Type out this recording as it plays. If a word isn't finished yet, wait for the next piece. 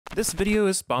This video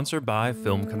is sponsored by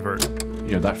Film Convert.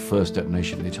 You know, that first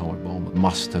detonation of the atomic bomb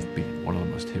must have been one of the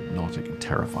most hypnotic and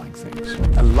terrifying things.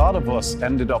 A lot of us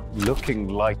ended up looking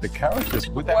like the characters.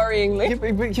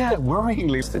 Worryingly. Yeah,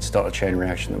 worryingly. It'd start a chain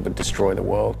reaction that would destroy the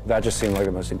world. That just seemed like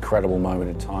the most incredible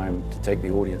moment in time to take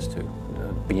the audience to.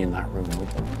 Be in that room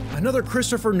with them. Another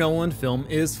Christopher Nolan film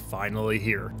is finally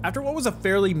here. After what was a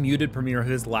fairly muted premiere of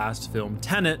his last film,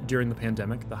 TENET, during the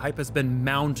pandemic, the hype has been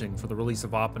mounting for the release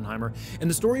of Oppenheimer and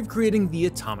the story of creating the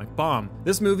atomic bomb.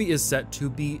 This movie is set to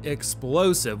be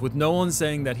explosive, with Nolan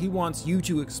saying that he wants you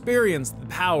to experience the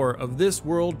power of this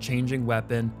world-changing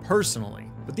weapon personally.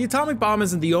 But the atomic bomb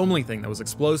isn't the only thing that was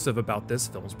explosive about this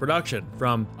film's production.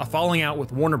 From a falling out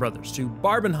with Warner Brothers, to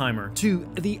Barbenheimer, to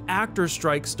the actors'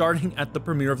 strike starting at the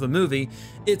premiere of the movie,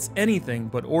 it's anything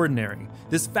but ordinary.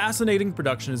 This fascinating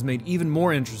production is made even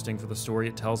more interesting for the story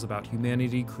it tells about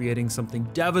humanity creating something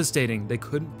devastating they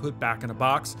couldn't put back in a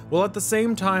box, while at the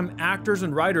same time actors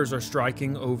and writers are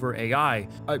striking over AI,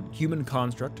 a human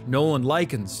construct Nolan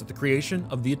likens to the creation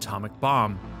of the atomic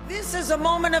bomb. This is a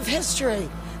moment of history.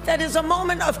 That is a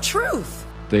moment of truth.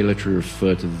 They literally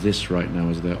refer to this right now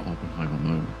as their Oppenheimer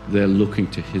moment. They're looking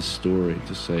to his story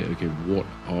to say, okay, what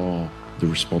are the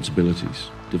responsibilities?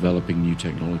 Developing new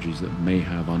technologies that may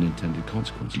have unintended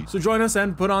consequences. So join us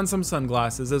and put on some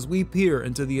sunglasses as we peer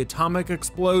into the atomic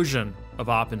explosion of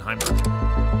Oppenheimer.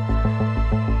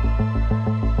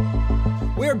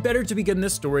 Where better to begin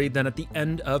this story than at the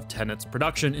end of TENET's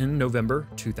production in November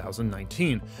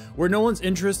 2019, where Nolan's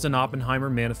interest in Oppenheimer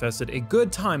manifested a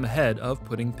good time ahead of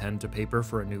putting pen to paper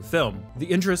for a new film. The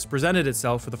interest presented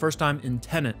itself for the first time in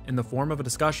TENET in the form of a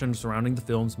discussion surrounding the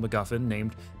film's MacGuffin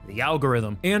named the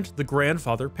algorithm and the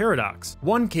grandfather paradox.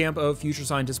 One camp of future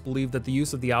scientists believed that the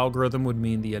use of the algorithm would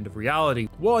mean the end of reality,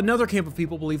 while another camp of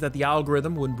people believed that the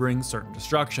algorithm would bring certain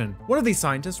destruction. One of these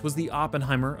scientists was the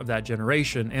Oppenheimer of that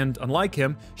generation, and unlike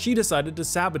him, she decided to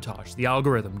sabotage the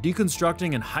algorithm,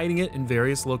 deconstructing and hiding it in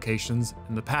various locations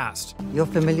in the past. You're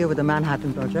familiar with the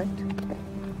Manhattan Project?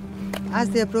 As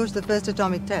they approached the first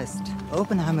atomic test,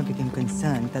 Oppenheimer became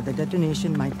concerned that the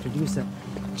detonation might produce a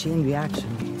chain reaction.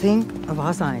 Think of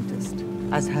our scientist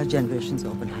as her generation's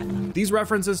Oppenheimer. These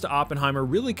references to Oppenheimer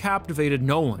really captivated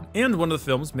Nolan, and one of the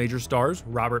film's major stars,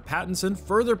 Robert Pattinson,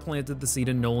 further planted the seed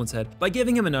in Nolan's head by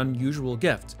giving him an unusual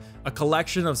gift, a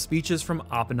collection of speeches from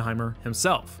Oppenheimer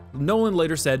himself. Nolan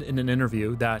later said in an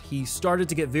interview that he started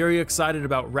to get very excited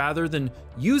about, rather than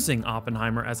using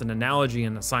Oppenheimer as an analogy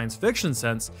in a science fiction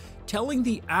sense, telling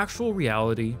the actual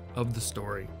reality of the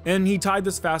story. And he tied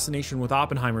this fascination with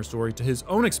Oppenheimer's story to his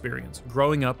own experience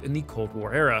growing up in the Cold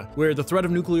War era, where the threat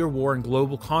of nuclear war and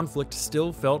global conflict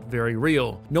still felt very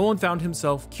real. Nolan found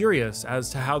himself curious as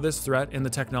to how this threat and the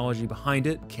technology behind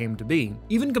it came to be,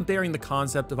 even comparing the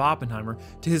concept of Oppenheimer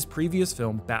to his previous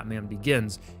film Batman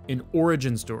Begins, an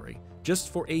origin story,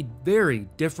 just for a very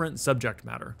different subject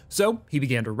matter. So he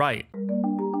began to write.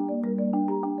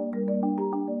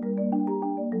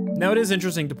 Now, it is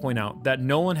interesting to point out that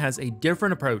Nolan has a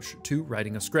different approach to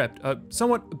writing a script, a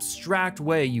somewhat abstract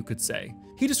way, you could say.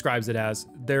 He describes it as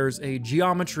there's a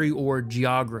geometry or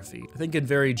geography, I think in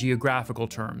very geographical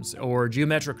terms, or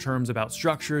geometric terms about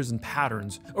structures and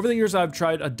patterns. Over the years, I've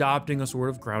tried adopting a sort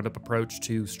of ground-up approach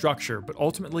to structure, but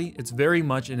ultimately, it's very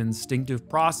much an instinctive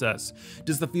process.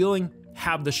 Does the feeling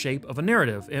have the shape of a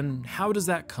narrative, and how does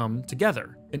that come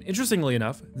together? And interestingly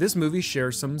enough, this movie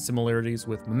shares some similarities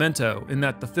with Memento in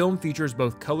that the film features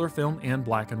both color film and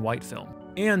black and white film.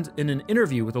 And in an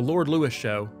interview with the Lord Lewis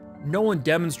show, Nolan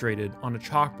demonstrated on a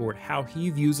chalkboard how he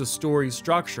views a story's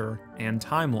structure and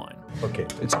timeline. Okay,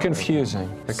 it's confusing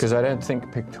because I don't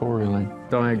think pictorially,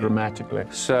 diagrammatically.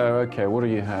 So, okay, what do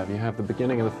you have? You have the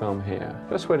beginning of the film here.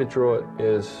 Best way to draw it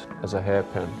is as a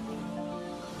hairpin,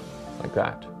 like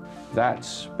that.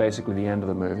 That's basically the end of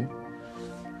the movie.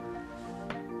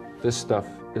 This stuff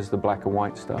is the black and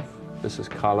white stuff. This is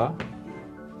color.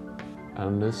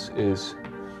 And this is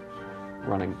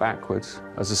running backwards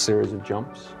as a series of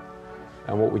jumps.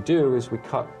 And what we do is we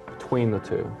cut between the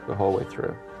two the whole way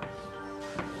through.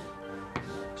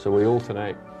 So we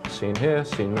alternate scene here,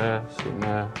 scene there, scene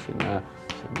there, scene there,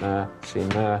 scene there, scene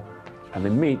there, and they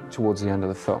meet towards the end of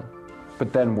the film.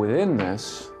 But then within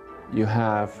this, you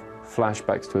have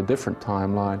flashbacks to a different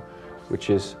timeline, which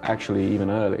is actually even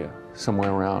earlier,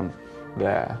 somewhere around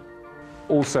there.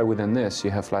 Also within this,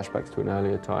 you have flashbacks to an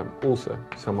earlier time, also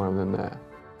somewhere within there.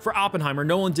 For Oppenheimer,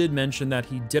 Nolan did mention that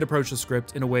he did approach the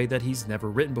script in a way that he's never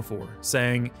written before,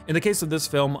 saying, "In the case of this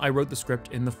film, I wrote the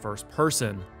script in the first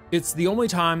person. "It's the only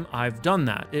time I've done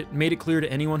that. It made it clear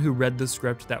to anyone who read the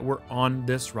script that we're on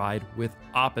this ride with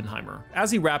Oppenheimer."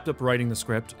 As he wrapped up writing the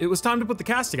script, it was time to put the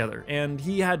cast together, and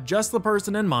he had just the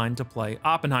person in mind to play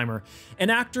Oppenheimer, an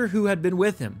actor who had been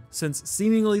with him since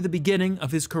seemingly the beginning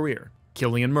of his career,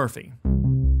 Cillian Murphy.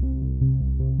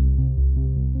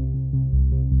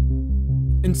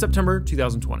 In September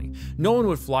 2020, Nolan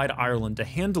would fly to Ireland to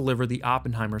hand-deliver the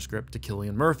Oppenheimer script to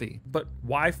Cillian Murphy. But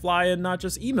why fly and not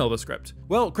just email the script?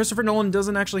 Well, Christopher Nolan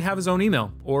doesn't actually have his own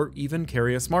email, or even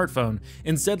carry a smartphone,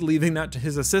 instead leaving that to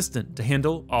his assistant to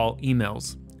handle all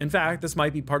emails. In fact, this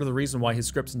might be part of the reason why his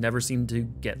scripts never seem to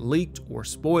get leaked or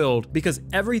spoiled, because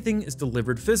everything is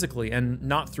delivered physically and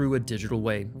not through a digital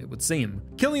way, it would seem.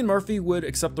 Cillian Murphy would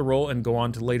accept the role and go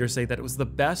on to later say that it was the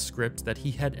best script that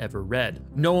he had ever read.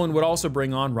 Nolan would also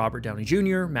bring on Robert Downey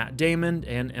Jr., Matt Damon,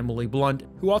 and Emily Blunt,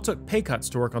 who all took pay cuts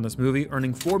to work on this movie,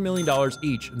 earning $4 million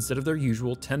each instead of their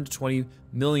usual $10 to $20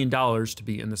 million to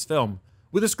be in this film.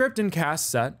 With the script and cast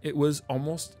set, it was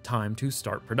almost time to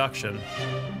start production.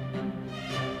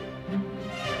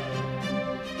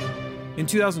 In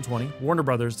 2020, Warner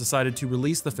Brothers decided to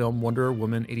release the film Wonder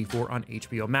Woman 84 on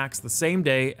HBO Max the same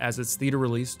day as its theater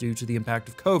release due to the impact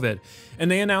of COVID, and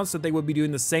they announced that they would be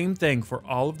doing the same thing for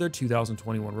all of their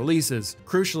 2021 releases.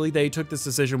 Crucially, they took this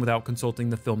decision without consulting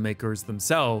the filmmakers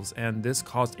themselves, and this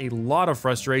caused a lot of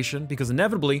frustration because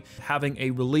inevitably, having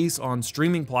a release on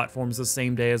streaming platforms the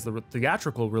same day as the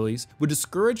theatrical release would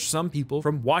discourage some people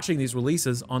from watching these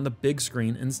releases on the big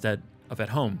screen instead of at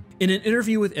home. In an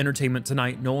interview with Entertainment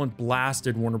Tonight, Nolan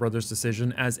blasted Warner Brothers'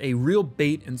 decision as a real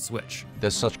bait and switch.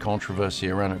 There's such controversy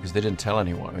around it because they didn't tell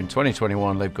anyone. In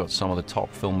 2021, they've got some of the top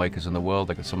filmmakers in the world.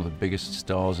 They've got some of the biggest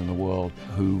stars in the world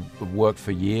who have worked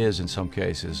for years in some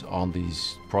cases on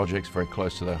these projects very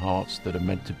close to their hearts that are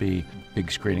meant to be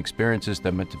big screen experiences.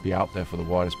 They're meant to be out there for the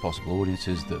widest possible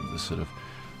audiences, the sort of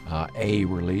A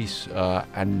release.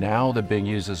 And now they're being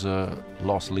used as a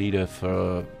lost leader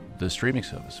for the streaming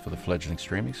service, for the fledgling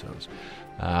streaming service,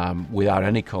 without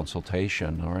any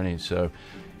consultation or any. So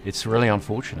it's really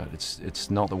unfortunate.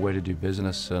 It's not the way to do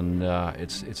business, and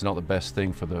it's not the best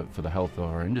thing for the health of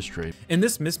our industry. And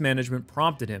this mismanagement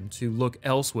prompted him to look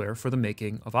elsewhere for the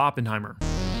making of Oppenheimer.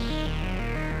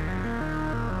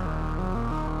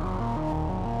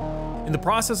 In the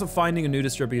process of finding a new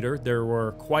distributor, there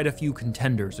were quite a few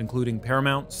contenders, including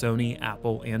Paramount, Sony,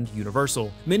 Apple, and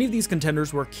Universal. Many of these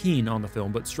contenders were keen on the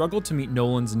film, but struggled to meet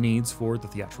Nolan's needs for the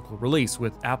theatrical release,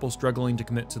 with Apple struggling to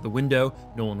commit to the window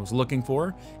Nolan was looking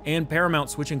for, and Paramount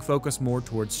switching focus more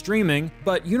towards streaming.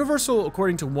 But Universal,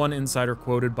 according to one insider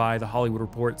quoted by The Hollywood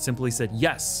Report, simply said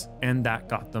yes, and that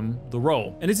got them the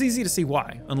role. And it's easy to see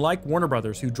why. Unlike Warner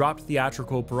Brothers, who dropped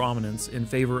theatrical prominence in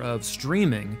favor of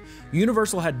streaming,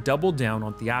 Universal had doubled down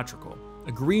on theatrical,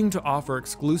 agreeing to offer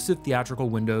exclusive theatrical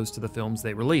windows to the films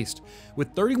they released,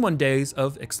 with 31 days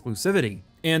of exclusivity.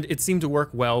 And it seemed to work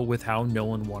well with how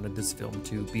Nolan wanted this film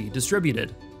to be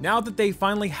distributed. Now that they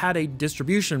finally had a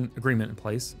distribution agreement in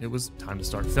place, it was time to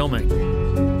start filming.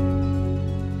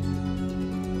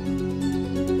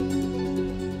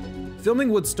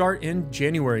 Filming would start in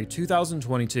January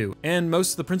 2022, and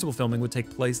most of the principal filming would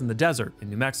take place in the desert in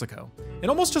New Mexico.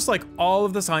 And almost just like all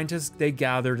of the scientists they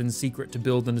gathered in secret to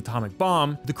build an atomic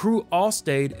bomb, the crew all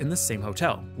stayed in the same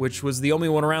hotel, which was the only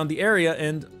one around the area,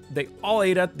 and they all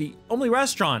ate at the only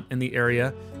restaurant in the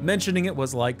area, mentioning it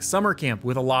was like summer camp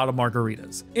with a lot of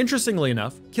margaritas. Interestingly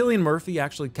enough, Cillian Murphy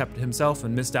actually kept to himself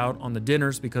and missed out on the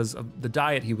dinners because of the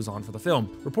diet he was on for the film,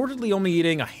 reportedly only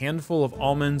eating a handful of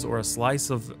almonds or a slice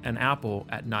of an apple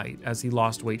at night as he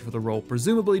lost weight for the role,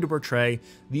 presumably to portray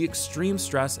the extreme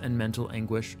stress and mental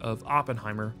anguish of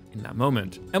Oppenheimer in that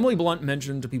moment. Emily Blunt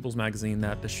mentioned to People's Magazine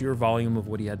that the sheer volume of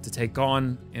what he had to take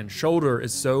on and shoulder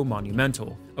is so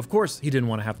monumental. Of course, he didn't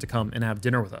want to have to come and have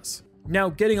dinner with us. Now,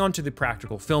 getting on to the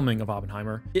practical filming of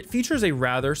Oppenheimer, it features a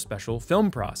rather special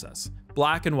film process.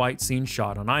 Black and white scenes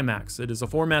shot on IMAX. It is a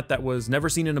format that was never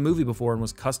seen in a movie before and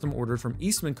was custom ordered from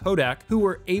Eastman Kodak, who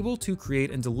were able to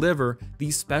create and deliver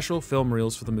these special film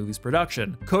reels for the movie's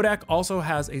production. Kodak also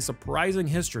has a surprising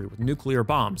history with nuclear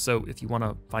bombs, so if you want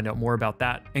to find out more about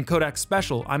that and Kodak's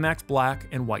special IMAX black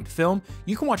and white film,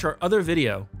 you can watch our other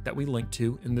video that we link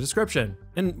to in the description.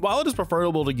 And while it is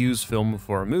preferable to use film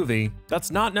for a movie, that's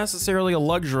not necessarily a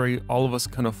luxury all of us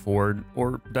can afford,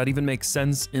 or that even makes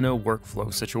sense in a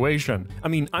workflow situation. I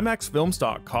mean, IMAX film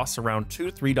stock costs around $2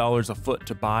 to $3 a foot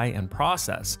to buy and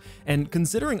process, and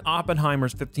considering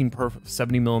Oppenheimer's 15 per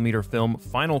 70mm film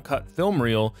final cut film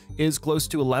reel is close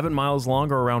to 11 miles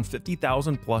long or around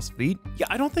 50,000 plus feet, yeah,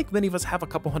 I don't think many of us have a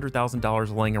couple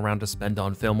 $100,000 laying around to spend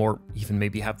on film, or even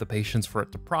maybe have the patience for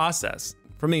it to process.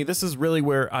 For me, this is really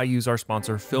where I use our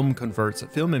sponsor Film Convert's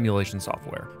film emulation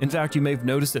software. In fact, you may have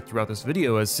noticed it throughout this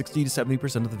video, as 60 to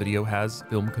 70% of the video has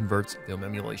Film Convert's film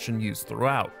emulation used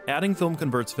throughout. Adding Film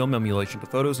Convert's film emulation to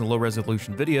photos and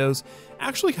low-resolution videos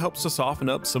actually helps to soften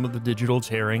up some of the digital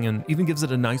tearing and even gives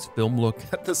it a nice film look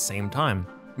at the same time.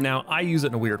 Now, I use it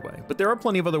in a weird way, but there are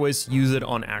plenty of other ways to use it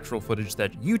on actual footage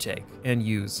that you take and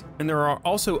use. And there are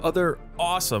also other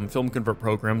awesome film convert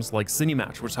programs like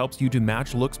CINEMATCH, which helps you to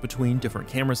match looks between different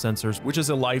camera sensors, which is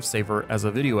a lifesaver as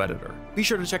a video editor. Be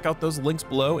sure to check out those links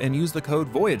below and use the code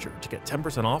Voyager to get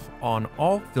 10% off on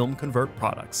all film convert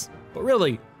products. But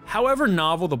really, however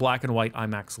novel the black and white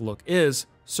IMAX look is,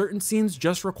 certain scenes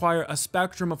just require a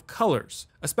spectrum of colors,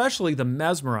 especially the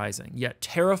mesmerizing yet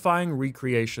terrifying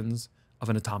recreations of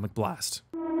an atomic blast.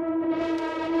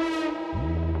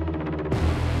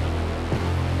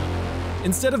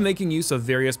 Instead of making use of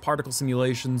various particle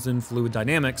simulations and fluid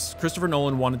dynamics, Christopher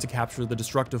Nolan wanted to capture the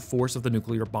destructive force of the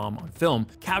nuclear bomb on film,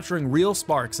 capturing real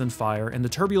sparks and fire and the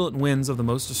turbulent winds of the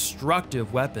most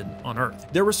destructive weapon on Earth.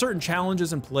 There were certain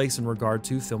challenges in place in regard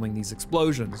to filming these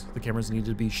explosions. The cameras needed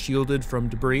to be shielded from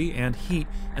debris and heat,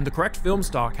 and the correct film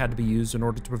stock had to be used in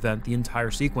order to prevent the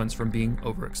entire sequence from being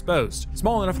overexposed.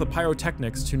 Small enough for the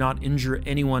pyrotechnics to not injure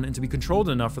anyone and to be controlled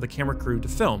enough for the camera crew to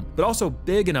film, but also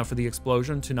big enough for the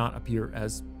explosion to not appear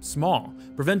as small,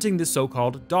 preventing the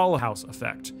so-called dollhouse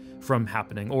effect from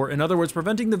happening, or in other words,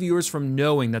 preventing the viewers from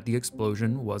knowing that the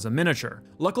explosion was a miniature.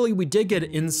 Luckily, we did get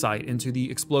insight into the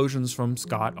explosions from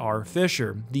Scott R.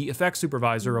 Fisher, the effects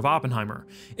supervisor of Oppenheimer.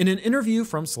 In an interview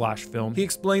from Slash Film, he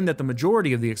explained that the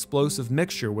majority of the explosive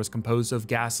mixture was composed of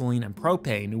gasoline and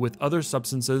propane, with other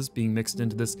substances being mixed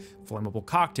into this flammable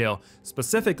cocktail,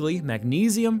 specifically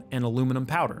magnesium and aluminum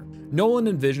powder. Nolan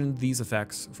envisioned these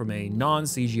effects from a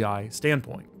non-CGI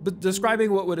standpoint, but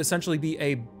describing what would essentially be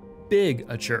a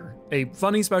big-ature, a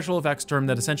funny special effects term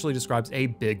that essentially describes a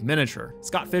big miniature.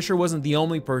 Scott Fisher wasn't the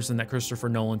only person that Christopher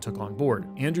Nolan took on board.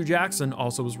 Andrew Jackson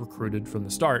also was recruited from the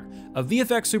start, a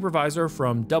VFX supervisor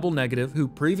from Double Negative who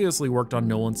previously worked on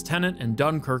Nolan's Tenet and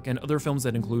Dunkirk and other films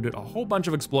that included a whole bunch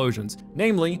of explosions,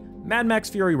 namely Mad Max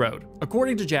Fury Road.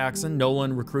 According to Jackson,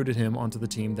 Nolan recruited him onto the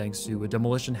team thanks to a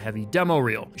demolition-heavy demo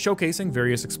reel, showcasing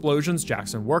various explosions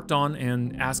Jackson worked on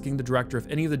and asking the director if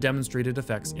any of the demonstrated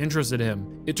effects interested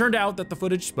him. It turned out that the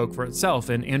footage spoke for itself,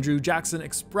 and Andrew Jackson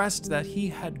expressed that he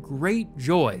had great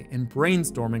joy in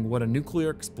brainstorming what a nuclear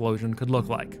explosion could look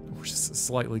like, which is a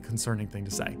slightly concerning thing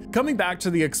to say. Coming back to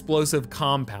the explosive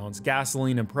compounds,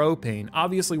 gasoline and propane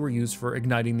obviously were used for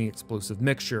igniting the explosive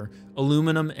mixture.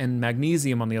 Aluminum and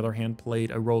magnesium, on the other hand,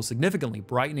 played a role significantly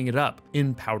brightening it up.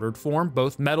 In powdered form,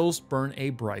 both metals burn a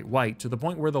bright white, to the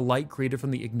point where the light created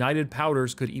from the ignited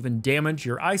powders could even damage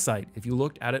your eyesight if you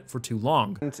looked at it for too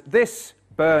long. And this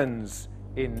burns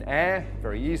in air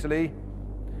very easily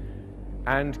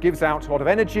and gives out a lot of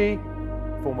energy,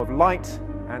 form of light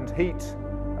and heat,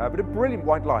 but a brilliant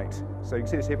white light. So you can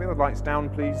see this here, bring the lights down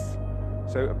please.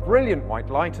 So a brilliant white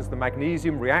light as the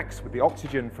magnesium reacts with the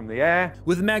oxygen from the air.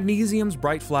 With magnesium's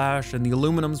bright flash and the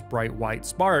aluminum's bright white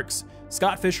sparks,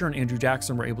 Scott Fisher and Andrew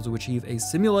Jackson were able to achieve a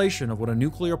simulation of what a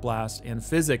nuclear blast and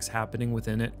physics happening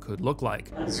within it could look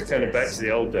like. It's kind of back to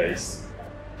the old days.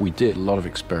 We did a lot of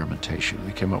experimentation.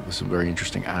 We came up with some very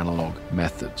interesting analog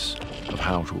methods of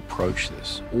how to approach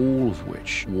this, all of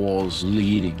which was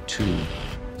leading to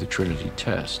the Trinity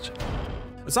test.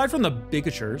 Aside from the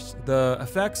bigatures, the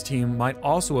effects team might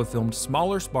also have filmed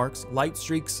smaller sparks, light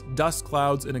streaks, dust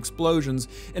clouds, and explosions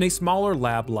in a smaller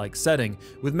lab-like setting,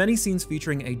 with many scenes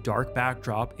featuring a dark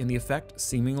backdrop and the effect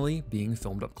seemingly being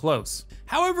filmed up close.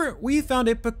 However, we found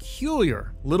a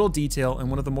peculiar little detail in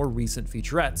one of the more recent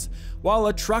featurettes. While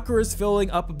a trucker is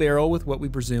filling up a barrel with what we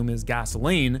presume is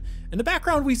gasoline, in the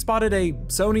background we spotted a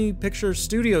Sony Pictures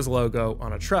Studios logo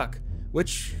on a truck,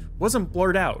 which wasn't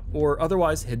blurred out or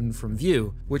otherwise hidden from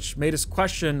view, which made us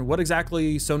question what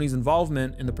exactly Sony's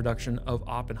involvement in the production of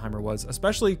Oppenheimer was,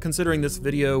 especially considering this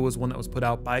video was one that was put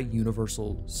out by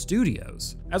Universal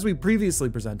Studios. As we previously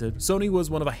presented, Sony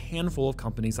was one of a handful of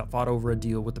companies that fought over a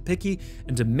deal with the picky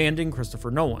and demanding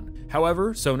Christopher Nolan.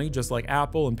 However, Sony, just like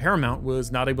Apple and Paramount,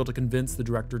 was not able to convince the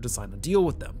director to sign a deal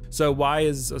with them. So why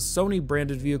is a Sony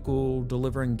branded vehicle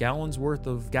delivering gallons worth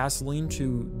of gasoline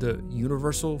to the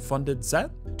Universal funded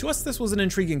set? To us, this was an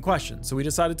intriguing question, so we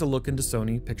decided to look into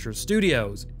Sony Pictures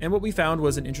Studios, and what we found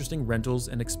was an interesting rentals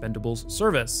and expendables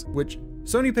service, which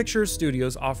Sony Pictures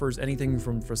Studios offers anything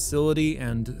from facility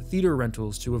and theater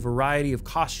rentals to a variety of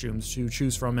costumes to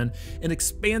choose from and an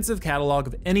expansive catalog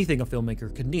of anything a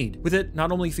filmmaker could need, with it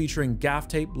not only featuring gaff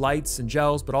tape, lights, and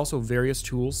gels, but also various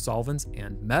tools, solvents,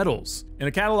 and metals. In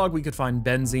a catalog, we could find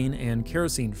benzene and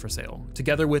kerosene for sale,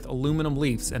 together with aluminum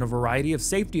leaves and a variety of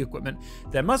safety equipment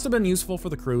that must have been useful for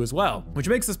the crew as well, which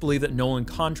makes us believe that Nolan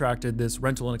contracted this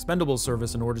rental and expendables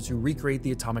service in order to recreate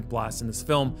the atomic blast in this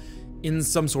film in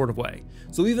some sort of way.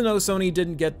 So even though Sony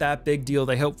didn't get that big deal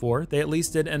they hoped for, they at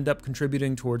least did end up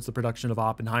contributing towards the production of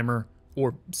Oppenheimer,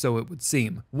 or so it would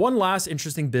seem. One last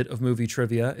interesting bit of movie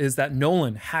trivia is that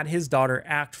Nolan had his daughter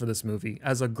act for this movie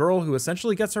as a girl who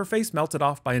essentially gets her face melted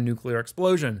off by a nuclear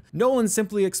explosion. Nolan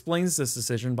simply explains this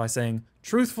decision by saying,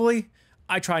 "Truthfully,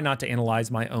 I try not to analyze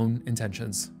my own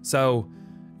intentions." So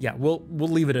yeah, we'll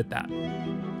leave it at that.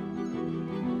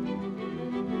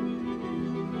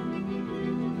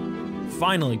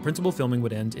 Finally, principal filming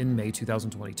would end in May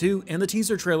 2022, and the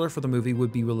teaser trailer for the movie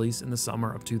would be released in the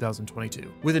summer of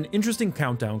 2022, with an interesting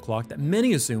countdown clock that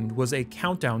many assumed was a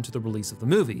countdown to the release of the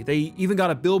movie. They even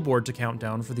got a billboard to count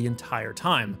down for the entire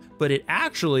time, but it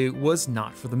actually was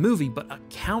not for the movie, but a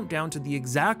countdown to the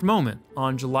exact moment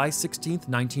on July 16th,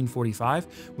 1945,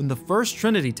 when the first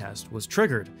Trinity test was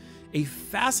triggered. A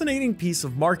fascinating piece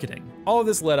of marketing. All of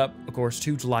this led up, of course,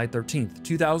 to July 13th,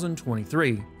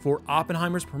 2023, for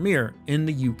Oppenheimer's premiere in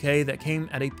the UK that came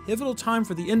at a pivotal time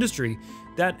for the industry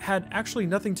that had actually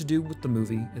nothing to do with the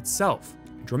movie itself.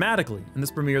 Dramatically, in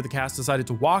this premiere, the cast decided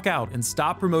to walk out and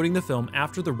stop promoting the film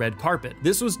after the red carpet.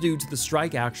 This was due to the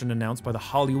strike action announced by the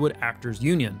Hollywood Actors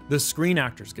Union, the Screen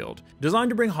Actors Guild, designed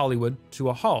to bring Hollywood to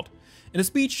a halt. In a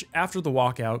speech after the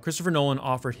walkout, Christopher Nolan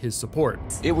offered his support.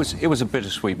 It was a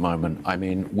bittersweet moment. I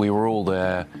mean, we were all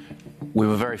there. We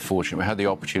were very fortunate. We had the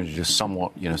opportunity to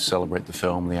somewhat, celebrate the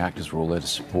film. The actors were all there to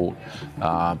support.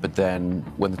 But then,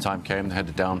 when the time came, they had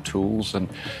to down tools and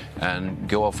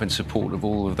go off in support of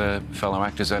all of their fellow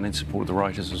actors and in support of the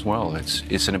writers as well.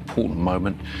 It's an important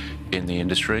moment in the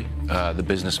industry. The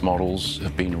business models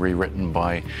have been rewritten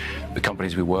by the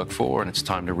companies we work for, and it's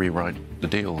time to rewrite the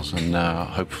deals. And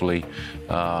hopefully,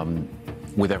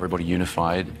 with everybody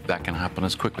unified, that can happen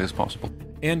as quickly as possible.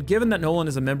 And given that Nolan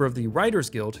is a member of the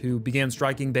Writers Guild, who began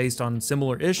striking based on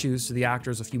similar issues to the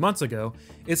actors a few months ago,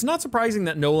 it's not surprising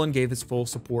that Nolan gave his full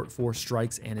support for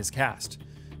strikes and his cast.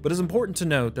 But it's important to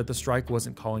note that the strike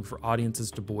wasn't calling for audiences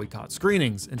to boycott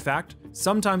screenings. In fact,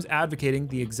 sometimes advocating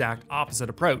the exact opposite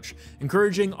approach,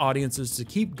 encouraging audiences to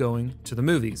keep going to the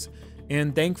movies.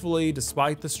 And thankfully,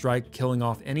 despite the strike killing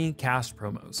off any cast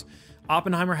promos,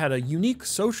 Oppenheimer had a unique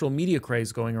social media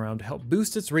craze going around to help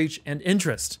boost its reach and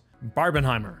interest.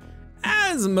 Barbenheimer.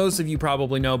 As most of you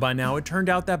probably know by now, it turned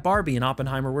out that Barbie and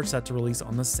Oppenheimer were set to release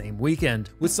on the same weekend,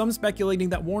 with some speculating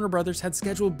that Warner Brothers had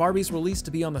scheduled Barbie's release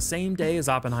to be on the same day as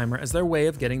Oppenheimer as their way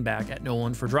of getting back at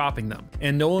Nolan for dropping them.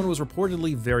 And Nolan was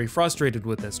reportedly very frustrated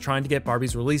with this, trying to get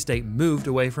Barbie's release date moved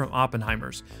away from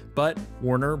Oppenheimer's, but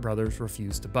Warner Brothers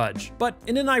refused to budge. But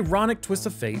in an ironic twist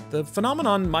of fate, the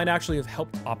phenomenon might actually have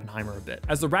helped Oppenheimer a bit,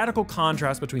 as the radical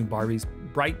contrast between Barbie's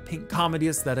bright pink comedy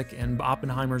aesthetic and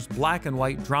Oppenheimer's black and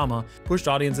white drama pushed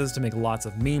audiences to make lots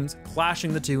of memes,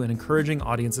 clashing the two and encouraging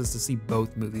audiences to see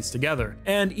both movies together.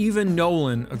 And even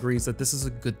Nolan agrees that this is a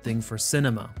good thing for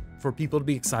cinema, for people to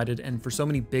be excited and for so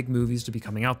many big movies to be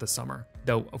coming out this summer.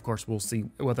 Though, of course, we'll see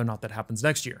whether or not that happens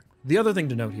next year. The other thing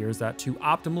to note here is that to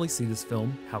optimally see this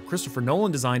film, how Christopher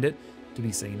Nolan designed it to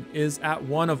be seen, is at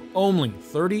one of only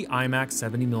 30 IMAX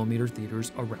 70mm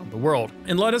theaters around the world.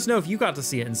 And let us know if you got to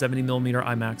see it in 70mm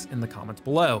IMAX in the comments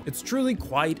below. It's truly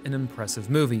quite an impressive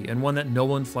movie, and one that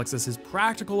Nolan flexes his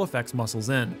practical effects muscles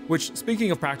in. Which,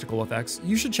 speaking of practical effects,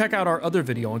 you should check out our other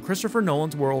video on Christopher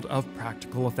Nolan's world of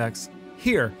practical effects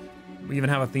here. We even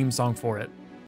have a theme song for it.